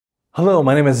Hello,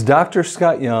 my name is Dr.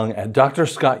 Scott Young at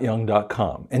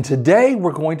drscottyoung.com, and today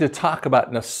we're going to talk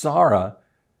about NESARA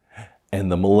and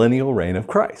the Millennial Reign of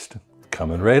Christ.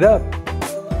 Coming right up.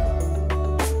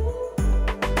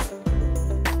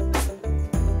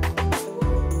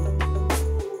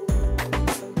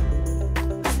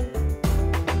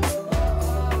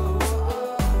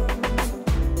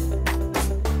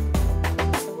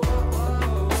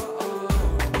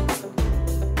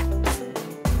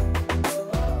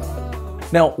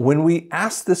 Now, when we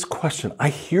ask this question, I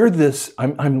hear this,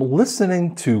 I'm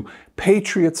listening to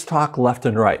patriots talk left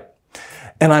and right.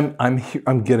 And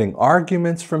I'm getting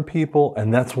arguments from people,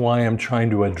 and that's why I'm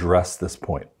trying to address this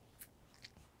point.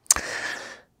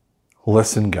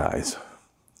 Listen, guys,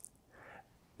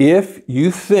 if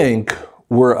you think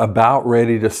we're about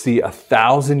ready to see a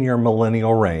 1,000-year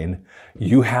millennial reign,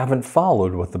 you haven't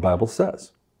followed what the Bible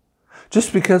says.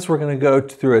 Just because we're going to go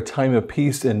through a time of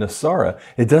peace in NESARA,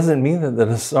 it doesn't mean that the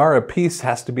NESARA peace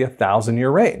has to be a 1,000-year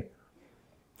reign.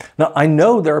 Now, I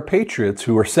know there are patriots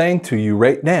who are saying to you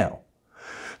right now,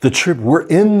 we're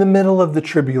in the middle of the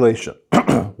tribulation.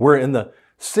 We're in the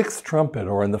 6th trumpet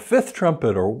or in the 5th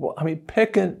trumpet, or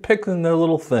picking their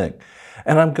little thing.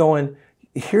 And I'm going,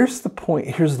 here's the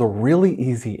point. Here's the really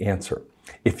easy answer.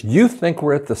 If you think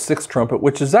we're at the 6th trumpet,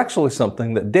 which is actually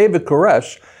something that David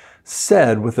Koresh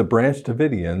said with the Branch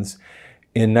Davidians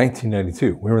in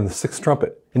 1992. We were in the 6th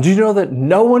trumpet. And did you know that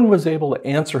no one was able to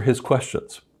answer his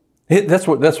questions? That's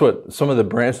what some of the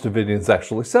Branch Davidians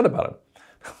actually said about him.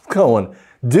 Going,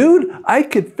 dude, I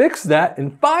could fix that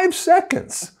in 5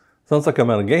 seconds. Sounds like I'm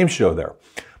on a game show there.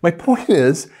 My point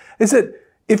is that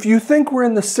if you think we're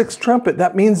in the 6th trumpet,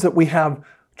 that means that we have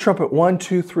trumpet 1,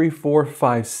 2, 3, 4,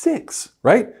 5, 6,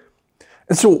 right?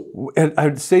 And so I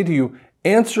would say to you,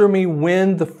 answer me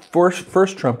when the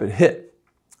first trumpet hit,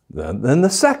 then the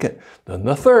 2nd, then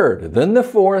the 3rd, then the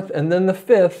 4th, and then the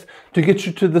 5th to get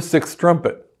you to the 6th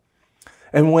trumpet.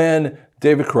 And when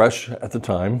David Koresh at the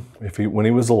time, when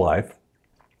he was alive,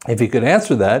 if he could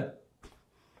answer that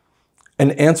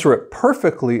and answer it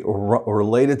perfectly or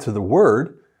related to the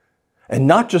word, and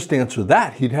not just answer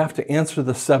that, he'd have to answer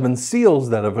the 7 seals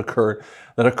that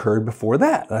occurred before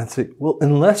that. And I'd say, well,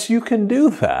 unless you can do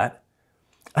that,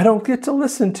 I don't get to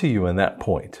listen to you in that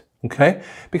point, okay?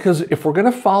 Because if we're going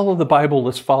to follow the Bible,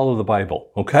 let's follow the Bible,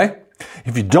 okay?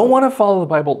 If you don't want to follow the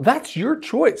Bible, that's your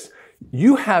choice.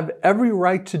 You have every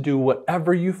right to do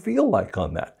whatever you feel like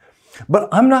on that. But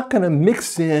I'm not going to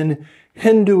mix in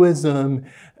Hinduism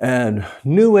and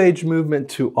New Age movement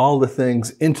to all the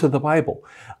things into the Bible.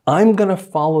 I'm going to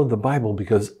follow the Bible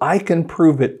because I can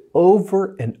prove it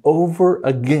over and over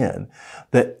again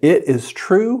that it is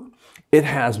true. It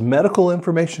has medical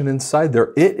information inside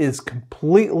there. It is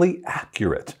completely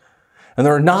accurate. And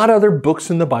there are not other books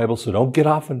in the Bible, so don't get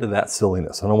off into that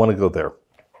silliness. I don't want to go there.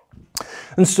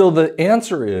 And so the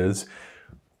answer is,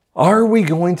 are we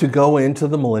going to go into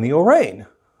the millennial reign?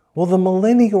 Well, the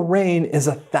millennial reign is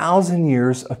 1,000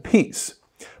 years of peace.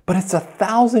 But it's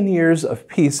 1,000 years of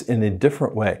peace in a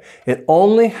different way. It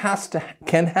only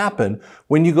can happen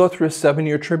when you go through a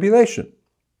 7-year tribulation.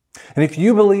 And if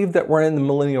you believe that we're in the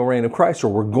millennial reign of Christ, or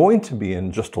we're going to be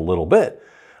in just a little bit,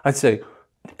 I'd say,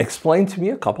 explain to me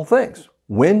a couple things.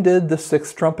 When did the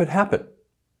 6th trumpet happen?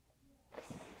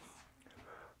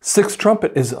 6th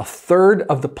trumpet is 1/3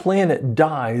 of the planet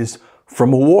dies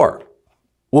from a war.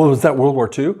 Well, was that World War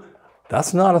II?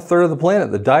 That's not 1/3 of the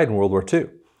planet that died in World War II.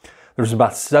 There's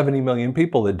about 70 million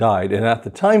people that died, and at the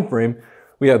time frame,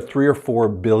 we had 3 or 4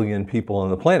 billion people on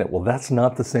the planet. Well, that's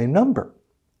not the same number,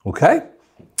 okay?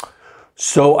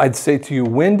 So I'd say to you,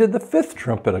 when did the 5th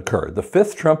trumpet occur? The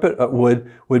 5th trumpet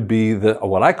would be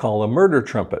what I call a murder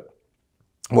trumpet,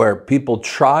 where people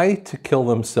try to kill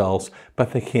themselves,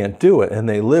 but they can't do it, and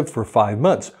they live for 5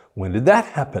 months. When did that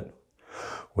happen?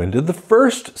 When did the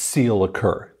first seal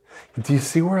occur? Do you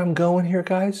see where I'm going here,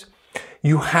 guys?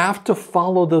 You have to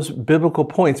follow those biblical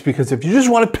points, because if you just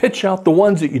want to pitch out the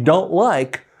ones that you don't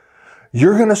like,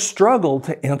 you're going to struggle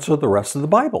to answer the rest of the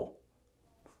Bible.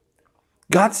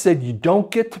 God said you don't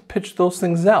get to pitch those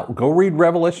things out. Go read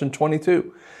Revelation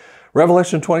 22.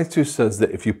 Revelation 22 says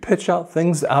that if you pitch out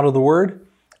things out of the Word,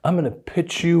 I'm going to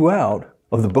pitch you out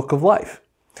of the book of life.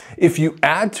 If you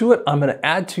add to it, I'm going to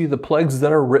add to you the plagues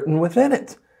that are written within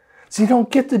it. So you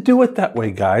don't get to do it that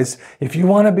way, guys. If you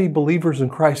want to be believers in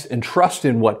Christ and trust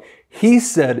in what He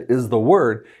said is the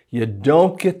Word, you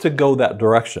don't get to go that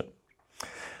direction.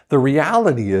 The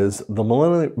reality is the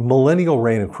millennial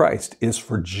reign of Christ is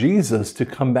for Jesus to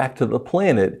come back to the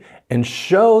planet and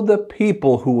show the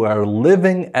people who are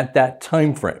living at that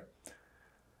time frame.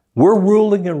 We're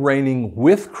ruling and reigning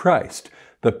with Christ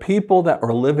the people that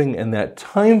are living in that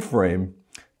time frame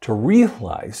to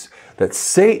realize that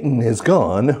Satan is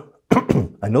gone.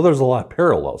 I know there's a lot of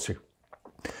parallels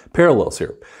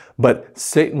here, but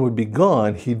Satan would be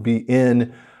gone. He'd be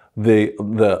in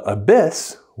the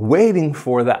abyss waiting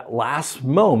for that last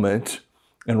moment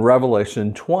in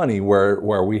Revelation 20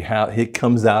 where he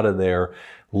comes out of there,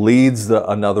 leads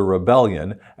another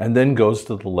rebellion, and then goes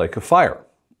to the lake of fire.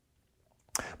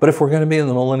 But if we're going to be in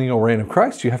the millennial reign of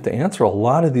Christ, you have to answer a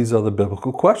lot of these other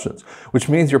biblical questions, which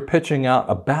means you're pitching out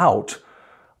about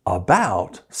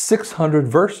 600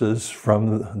 verses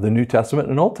from the New Testament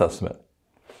and Old Testament.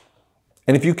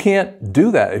 And if you can't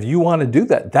do that, if you want to do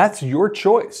that, that's your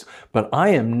choice. But I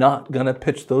am not going to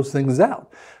pitch those things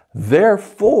out.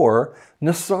 Therefore,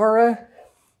 NESARA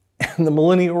and the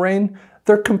millennial reign,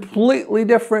 they're completely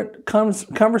different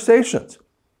conversations.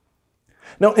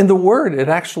 Now, in the Word, it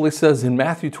actually says in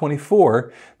Matthew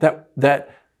 24 that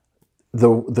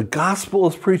the gospel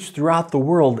is preached throughout the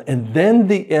world and then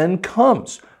the end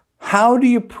comes. How do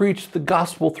you preach the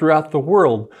gospel throughout the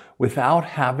world without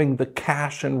having the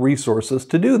cash and resources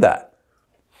to do that?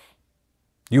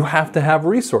 You have to have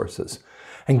resources.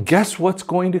 And guess what's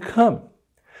going to come?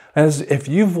 As if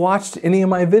you've watched any of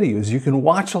my videos, you can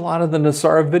watch a lot of the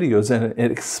NESARA videos, and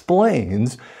it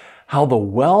explains how the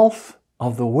wealth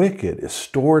of the wicked is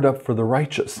stored up for the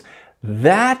righteous.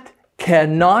 That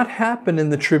cannot happen in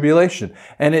the tribulation.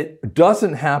 And it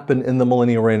doesn't happen in the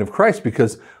millennial reign of Christ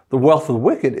because the wealth of the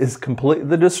wicked is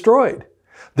completely destroyed.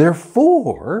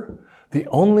 Therefore, the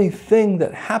only thing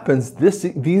that happens,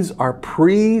 these are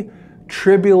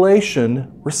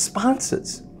pre-tribulation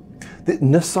responses. The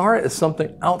NESARA is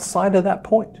something outside of that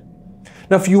point.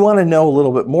 Now, if you want to know a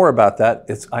little bit more about that,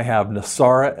 I have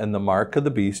NESARA and the Mark of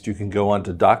the Beast. You can go on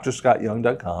to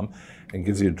drscottyoung.com and it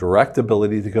gives you a direct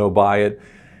ability to go buy it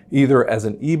either as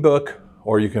an ebook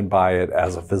or you can buy it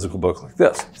as a physical book like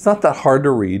this. It's not that hard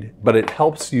to read, but it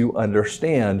helps you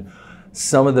understand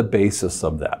some of the basis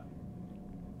of that.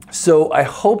 So I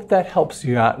hope that helps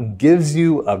you out and gives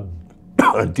you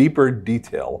a deeper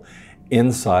detail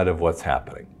inside of what's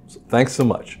happening. So thanks so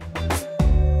much.